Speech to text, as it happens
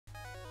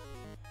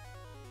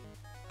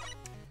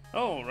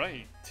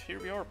Alright,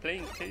 here we are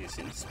playing Chaos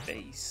in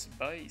Space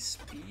by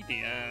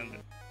Speedy and...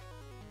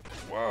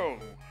 Whoa,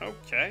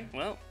 okay,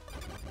 well...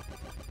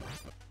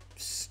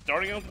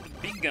 Starting out with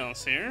the big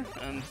guns here,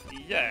 and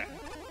yeah...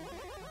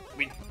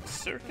 We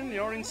certainly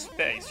are in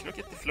space, look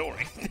at the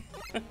flooring.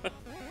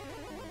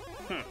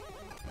 Huh.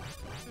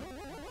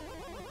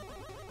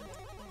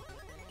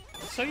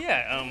 So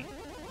yeah,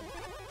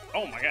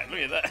 oh my god, look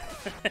at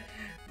that!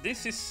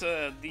 This is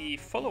the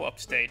follow-up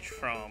stage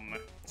from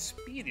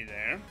Speedy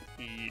there.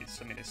 He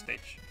submitted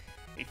stage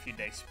a few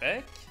days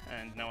back,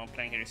 and now I'm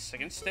playing here his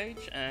second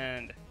stage,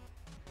 and...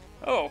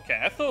 Oh,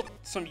 okay, I thought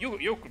some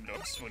Yoko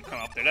blocks would come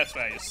up there, that's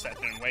why I just sat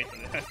there and waited.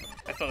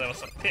 I thought that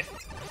was a pit.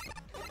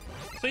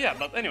 So yeah,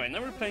 but anyway,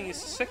 now we're playing his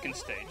second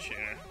stage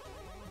here.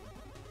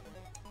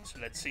 So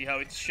let's see how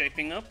it's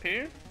shaping up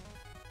here.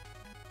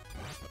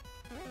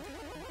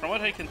 From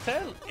what I can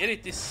tell,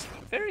 it is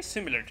very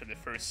similar to the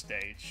first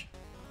stage.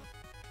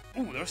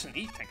 Ooh, there's an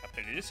E-tank up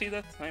there, did you see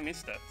that? I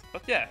missed that.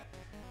 But yeah,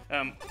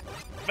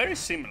 very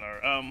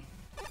similar,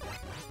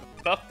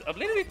 but a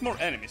little bit more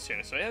enemies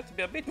here, so I have to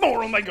be a bit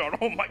more, oh my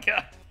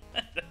god!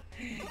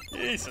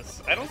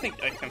 Jesus, I don't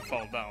think I can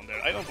fall down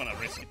there, I don't want to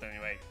risk it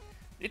anyway.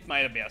 It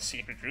might be a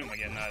secret room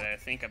again now that I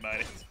think about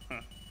it.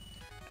 Huh.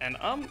 And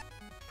I'm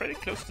pretty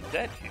close to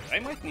dead here, I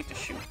might need to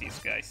shoot these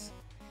guys.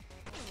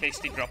 In case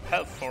they drop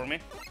health for me.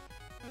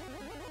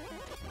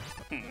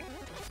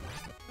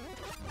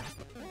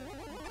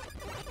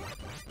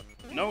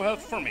 No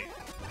health for me.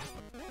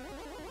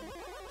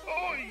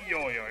 Oi,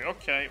 oi, oi.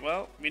 Okay,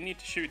 well, we need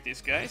to shoot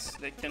these guys.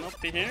 They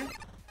cannot be here.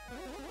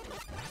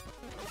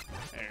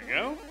 There you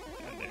go.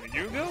 And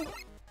there you go.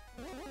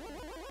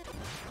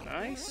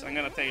 Nice. I'm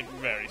gonna take it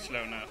very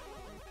slow now.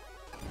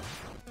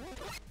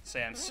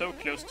 Say I'm so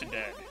close to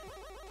dead.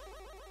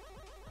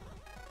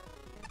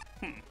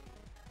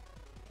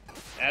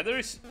 Yeah, there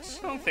is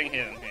something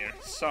hidden here.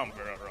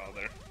 Somewhere or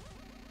other.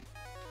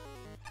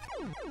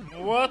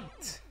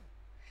 What?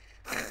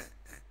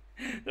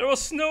 There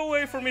was no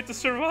way for me to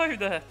survive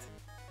that!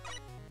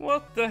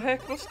 What the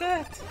heck was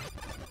that?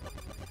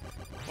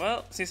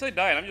 Well, since I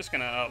died, I'm just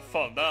gonna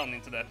fall down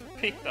into that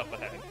pit up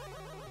ahead.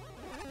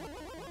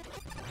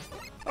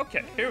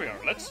 Okay, here we are.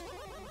 Let's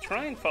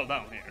try and fall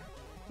down here.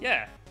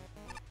 Yeah,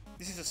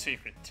 this is a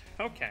secret.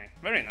 Okay,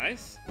 very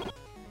nice.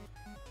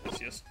 Let's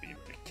just be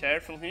very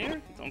careful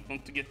here. Don't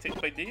want to get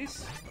hit by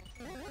these.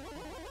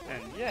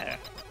 And yeah.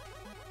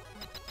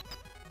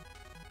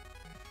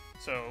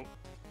 So...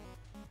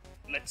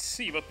 let's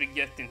see what we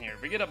get in here.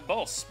 We get a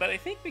boss, but I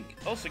think we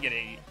also get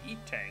a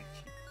E-tank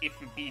if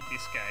we beat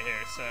this guy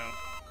here, so...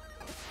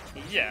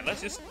 yeah,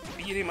 let's just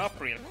beat him up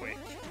real quick.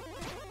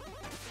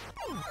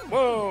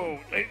 Whoa!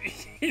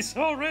 He's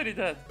already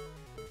dead!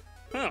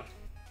 Huh.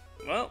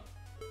 Well,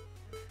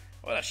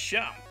 what a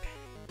champ!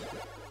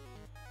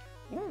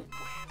 Ooh,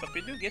 but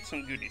we do get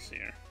some goodies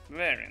here.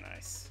 Very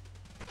nice.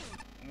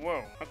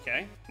 Whoa,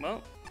 okay.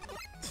 Well,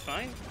 it's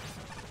fine.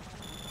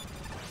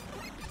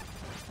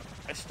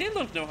 I still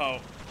don't know how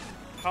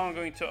I'm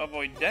going to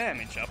avoid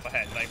damage up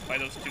ahead, like by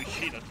those two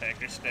shield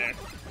attackers there.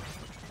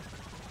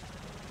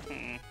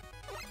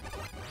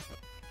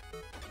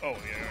 Oh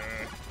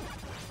yeah.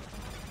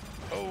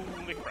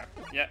 Holy crap.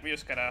 Yeah, we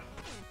just gotta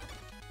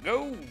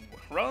go,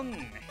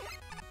 run.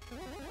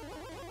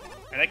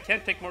 And I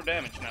can't take more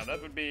damage now, that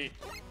would be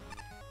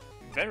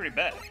very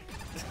bad.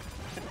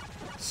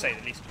 To say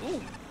the least.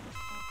 Ooh.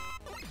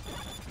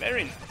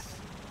 Very nice.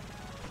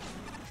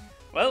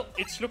 Well,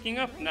 it's looking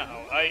up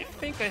now. I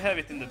think I have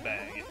it in the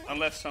bag,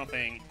 unless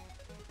something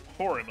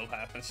horrible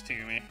happens to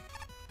me.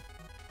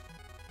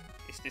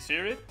 Is this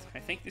here it? I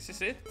think this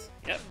is it.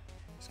 Yep.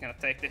 Just gonna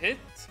take the hit.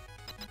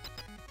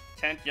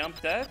 Can't jump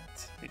that.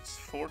 It's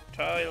 4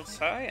 tiles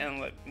high,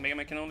 and like, Mega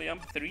Man can only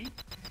jump 3.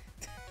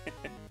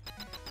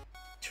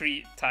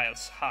 3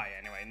 tiles high,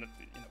 anyway. Not,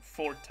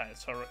 4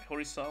 tiles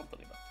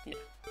horizontally, but yeah.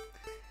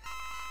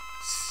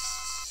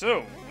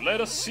 So, let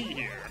us see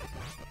here.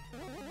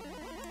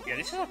 Yeah,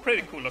 this is a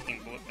pretty cool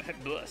looking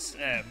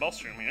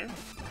boss room here.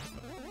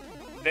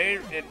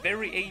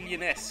 Very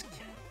alien-esque.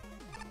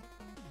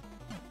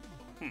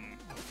 There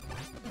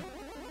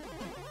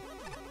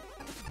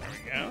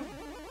we go.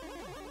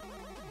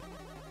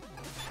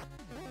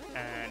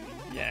 And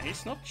yeah,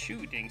 he's not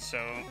shooting, so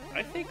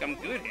I think I'm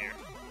good here.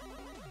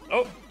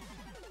 Oh!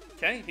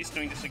 Okay, he's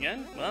doing this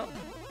again. Well,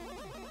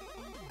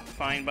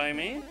 fine by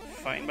me.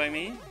 Fine by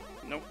me.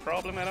 No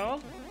problem at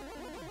all.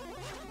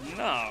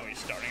 Now he's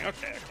starting.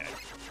 Okay, okay.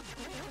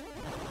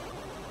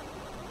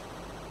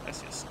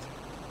 Let's just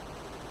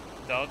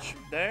dodge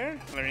there,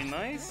 very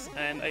nice,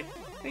 and I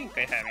think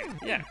I have it.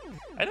 Yeah,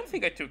 I don't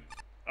think I took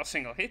a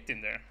single hit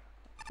in there.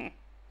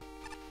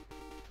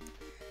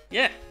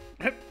 Yeah,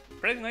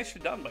 pretty nicely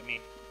done by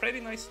me.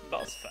 Pretty nice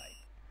boss fight.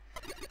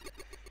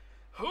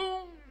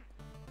 Oh.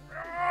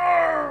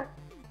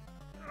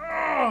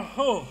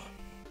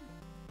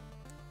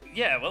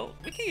 Yeah, well,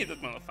 we can give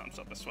that one a thumbs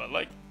up as well.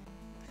 Like,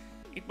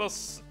 it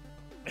was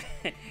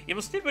it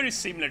was still very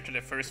similar to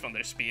the first one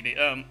there, Speedy.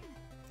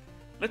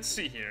 Let's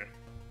see here.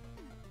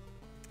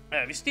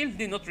 We still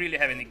did not really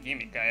have any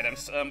gimmick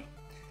items.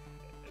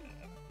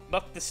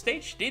 but the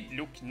stage did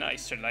look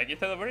nicer. Like it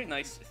had a very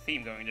nice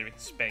theme going there with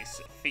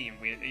space theme,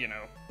 with you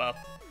know. But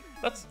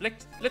let's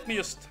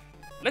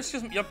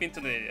just jump into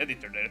the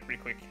editor there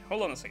pretty quick.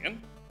 Hold on a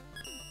second.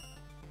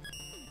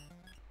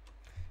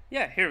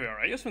 Yeah, here we are.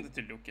 I just wanted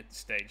to look at the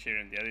stage here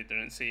in the editor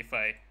and see if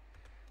I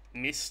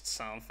missed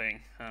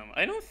something.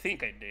 I don't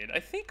think I did. I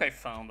think I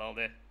found all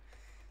the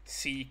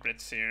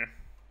secrets here.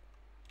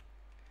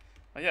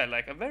 But yeah,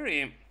 like a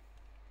very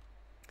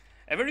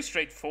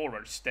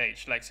straightforward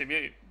stage. Like, so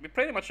we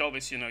pretty much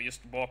always, you know,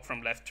 just walk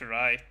from left to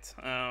right.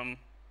 And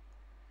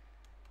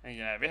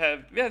yeah, we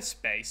have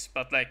space,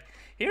 but like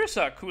here's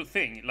a cool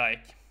thing,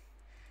 like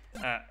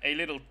a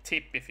little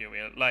tip, if you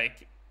will,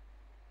 like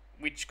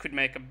which could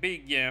make a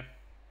big.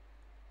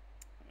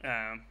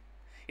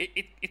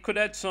 It could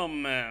add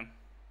some.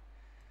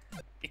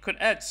 It could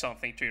add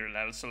something to your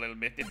levels a little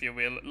bit, if you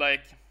will,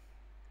 like.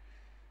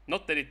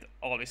 Not that it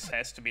always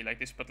has to be like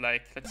this, but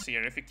like, let's see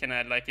here, if we can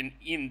add like an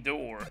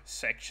indoor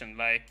section,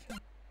 like,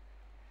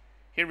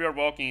 here we are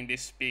walking in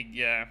this big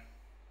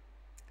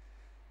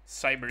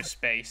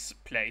cyberspace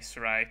place,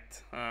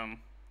 right?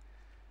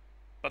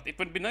 But it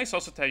would be nice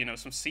also to have, you know,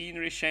 some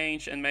scenery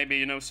change and maybe,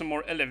 you know, some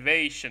more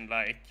elevation,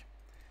 like,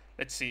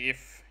 let's see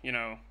if, you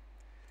know,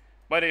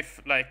 what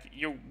if, like,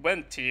 you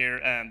went here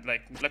and,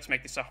 like, let's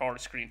make this a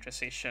hard screen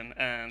transition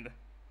and,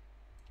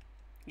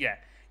 yeah,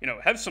 you know,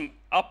 have some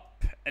up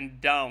and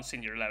downs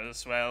in your level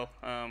as well.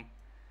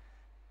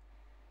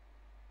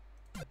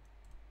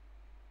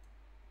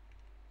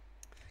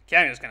 Okay,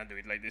 I'm just gonna do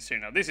it like this here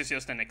now. This is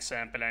just an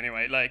example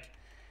anyway. Like,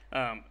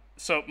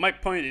 so my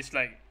point is,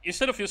 like,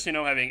 instead of just, you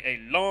know, having a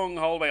long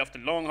hallway after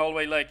long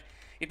hallway, like,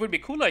 it would be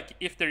cool, like,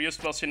 if there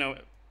just was, you know,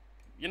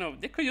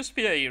 there could just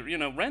be a, you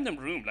know, random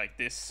room like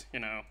this, you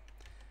know,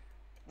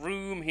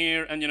 room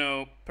here, and, you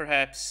know,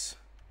 perhaps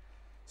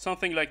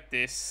something like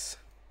this.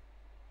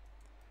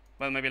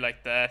 Well, maybe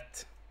like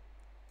that,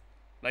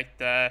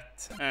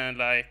 and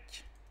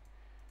like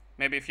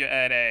maybe if you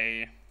add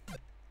a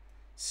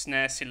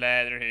snazzy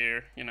ladder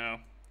here, you know,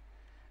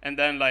 and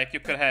then like you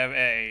could have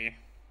a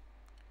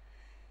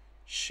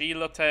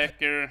shield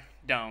attacker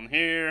down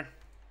here,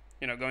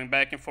 you know, going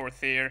back and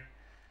forth here.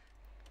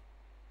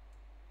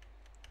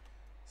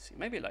 See,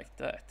 maybe like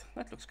that.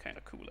 That looks kind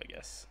of cool, I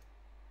guess.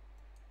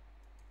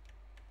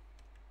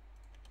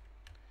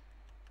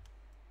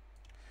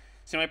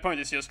 See, my point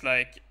is just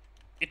like,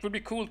 it would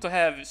be cool to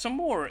have some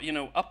more, you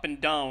know, up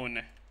and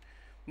down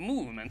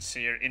movements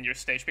here in your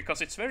stage,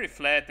 because it's very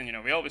flat and, you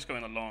know, we're always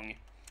going along,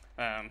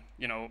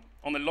 you know,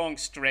 on a long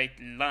straight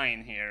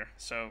line here.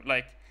 So,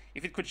 like,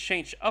 if it could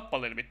change up a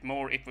little bit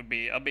more, it would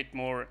be a bit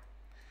more,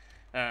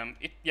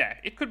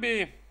 it could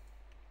be,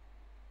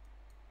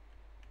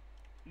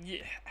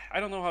 yeah,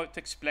 I don't know how to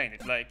explain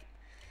it, like,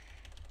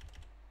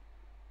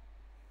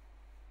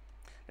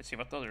 let's see,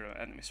 what other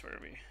enemies were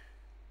we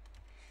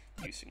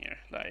using here,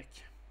 like,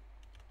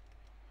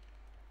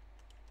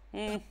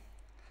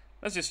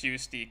 let's just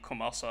use the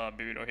Komasa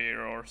Budo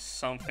here or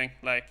something,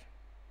 like,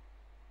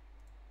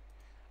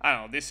 I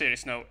don't know, this here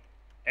is no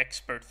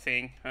expert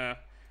thing,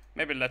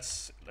 maybe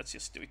let's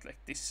just do it like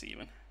this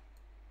even.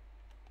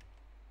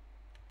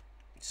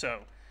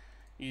 So,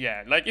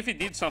 yeah, like if we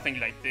did something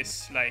like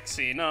this, like,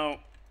 see, now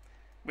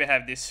we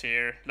have this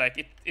here,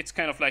 like, it's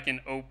kind of like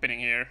an opening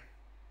here,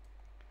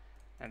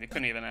 and we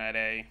couldn't even add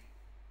a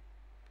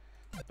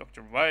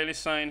Dr.Wrily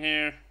sign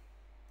here.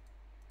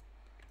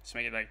 Let's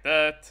make it like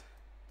that,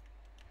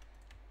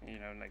 you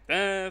know, like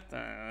that,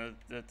 and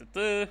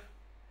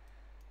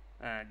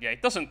yeah,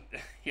 it doesn't,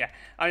 yeah,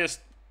 I'm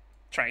just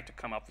trying to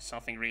come up with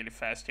something really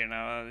fast here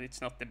now.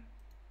 It's not the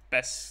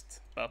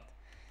best, but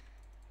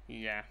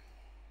yeah.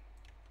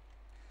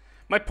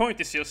 My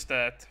point is just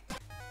that,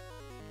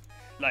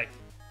 like,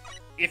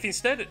 if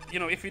instead, you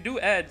know, if we do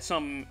add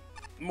some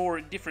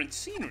more different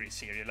sceneries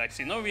here, like,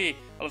 see, now all of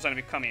a sudden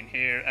we come in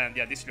here, and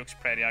yeah, this looks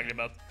pretty ugly,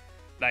 but,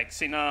 like,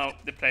 see, now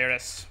the player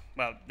has,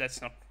 well,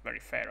 that's not very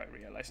fair, I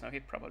realize. Now he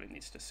probably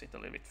needs to sit a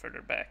little bit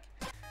further back.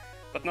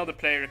 But now the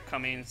player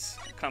comes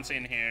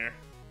in here.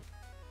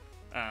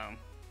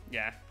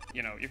 Yeah,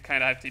 you know, you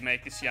kind of have to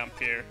make this jump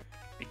here.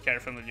 Be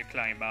careful when you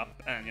climb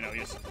up, and, you know,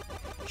 just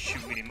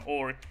shoot him.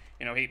 Or,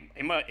 you know, he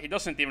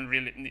doesn't even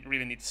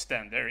really need to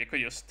stand there. He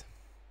could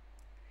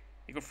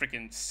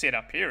freaking sit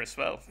up here as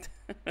well.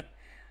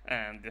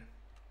 And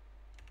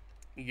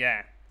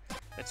yeah,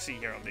 let's see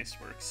here how this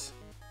works.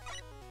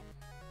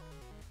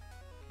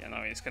 Yeah,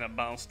 now he's gonna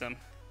bounce them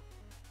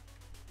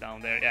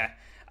down there. Yeah,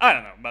 I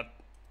don't know, but,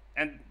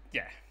 and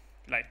yeah,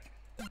 like,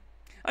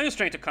 I'm just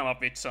trying to come up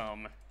with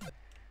some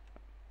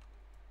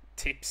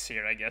tips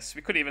here, I guess.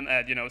 We could even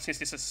add, you know, since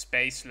this is a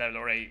space level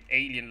or a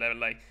alien level,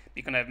 like,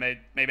 we can have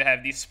maybe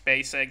have these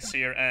space eggs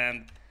here,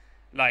 and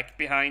like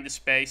behind the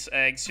space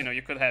eggs, you know,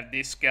 you could have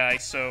this guy.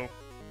 So,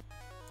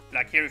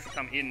 like, here, if you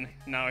come in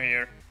now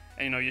here,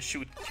 and, you know, you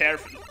shoot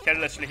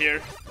carelessly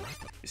here,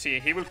 you see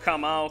he will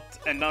come out,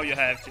 and now you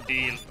have to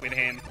deal with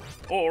him.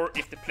 Or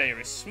if the player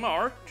is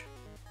smart,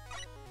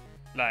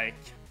 like,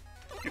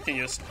 you can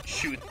just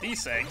shoot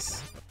these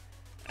eggs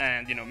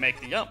and, you know,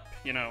 make the jump,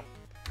 you know.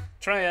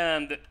 Try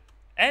and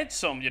add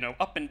some, you know,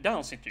 up and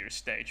downs into your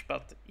stage.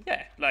 But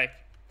yeah, like,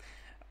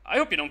 I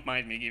hope you don't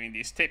mind me giving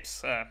these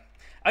tips.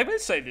 I will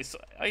say this,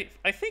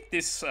 I think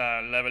this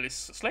level is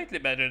slightly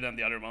better than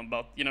the other one,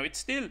 but, you know, it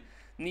still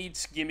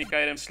needs gimmick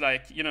items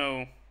like, you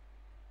know,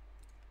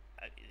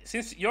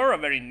 since you're a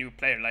very new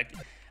player, like,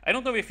 I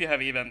don't know if you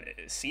have even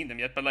seen them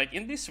yet, but like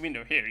in this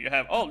window here, you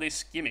have all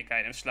these gimmick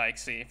items, like,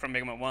 see, from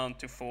Mega Man 1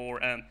 to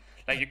 4, and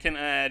like you can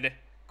add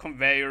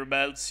conveyor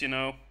belts, you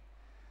know,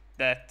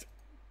 that,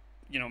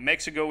 you know,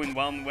 makes you go in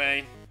one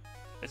way.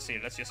 Let's see,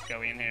 let's just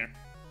go in here.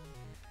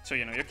 So,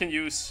 you know, you can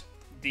use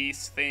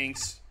these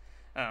things.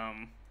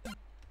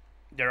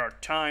 There are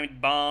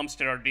timed bombs,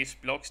 there are these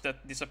blocks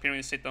that disappear when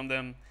you sit on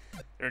them.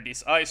 There are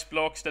these ice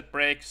blocks that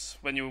breaks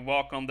when you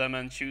walk on them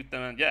and shoot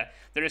them, and yeah,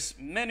 there is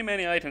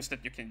many items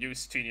that you can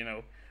use to, you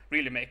know,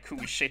 really make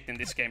cool shit in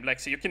this game. Like,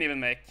 so you can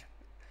even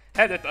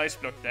have that ice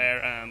block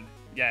there, and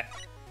yeah,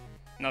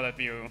 now that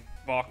you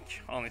walk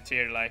on it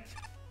here, like,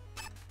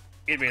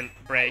 it will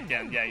break,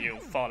 and yeah, you'll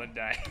fall and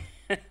die.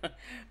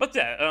 But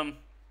yeah,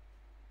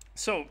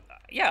 so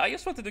yeah, I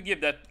just wanted to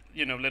give that,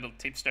 you know, little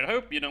tips there. I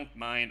hope you don't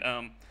mind.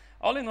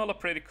 All in all, a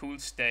pretty cool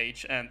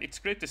stage, and it's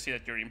great to see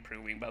that you're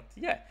improving. But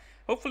yeah,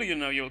 hopefully, you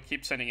know, you'll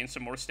keep sending in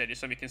some more stages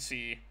so we can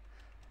see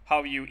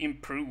how you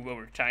improve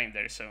over time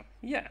there. So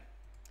yeah,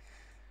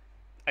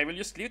 I will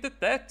just leave it at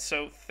that.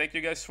 So thank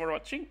you guys for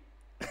watching,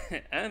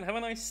 and have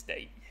a nice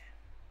day.